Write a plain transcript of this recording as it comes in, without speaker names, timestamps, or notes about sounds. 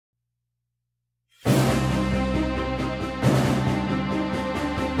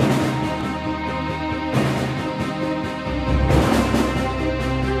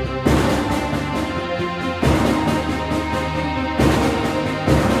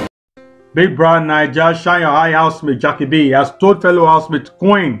Big Brother Naija, shine your eye housemate Jackie B has told fellow housemate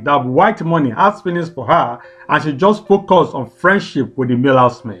Queen that Whitemoney has feelings for her and she just focused on friendship with the male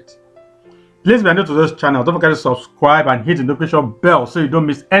housemate. Please, if you are new to this channel, don't forget to subscribe and hit the notification bell so you don't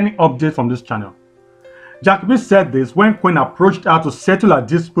miss any update from this channel. Jackie B said this when Queen approached her to settle a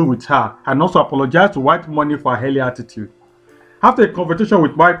dispute with her and also apologized to Whitemoney for her early attitude. After a conversation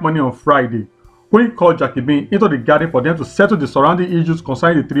with Whitemoney on Friday, Queen called Jackie B into the garden for them to settle the surrounding issues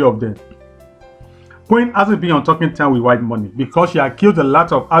concerning the three of them. Queen hasn't been on talking time with Whitemoney because she accused the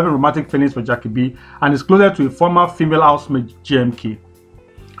latter of having romantic feelings for Jackie B and is closer to a former female housemate GMK.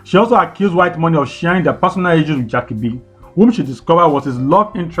 She also accused Whitemoney of sharing their personal issues with Jackie B, whom she discovered was his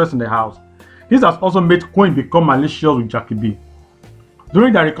love interest in the house. This has also made Queen become malicious with Jackie B.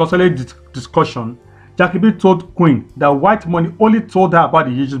 During their reconciliation discussion, Jackie B told Queen that Whitemoney only told her about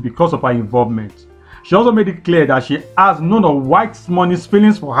the issues because of her involvement. She also made it clear that she has known of Whitemoney's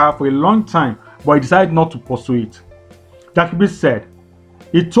feelings for her for a long time, but he decided not to pursue it. Jackie B said,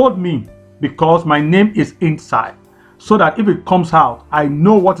 "He told me because my name is inside, so that if it comes out, I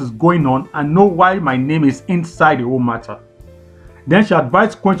know what is going on and know why my name is inside the whole matter." Then she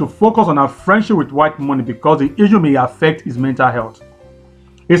advised Queen to focus on her friendship with Whitemoney because the issue may affect his mental health.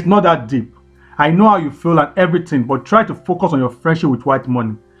 "It's not that deep. I know how you feel and everything, but try to focus on your friendship with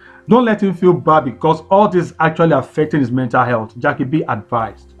Whitemoney. Don't let him feel bad because all this is actually affecting his mental health," Jackie B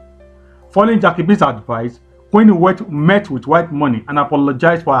advised. Following Jackie B's advice, Queen met with Whitemoney and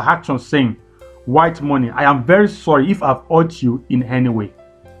apologized for her actions, saying, "Whitemoney, I am very sorry if I've hurt you in any way.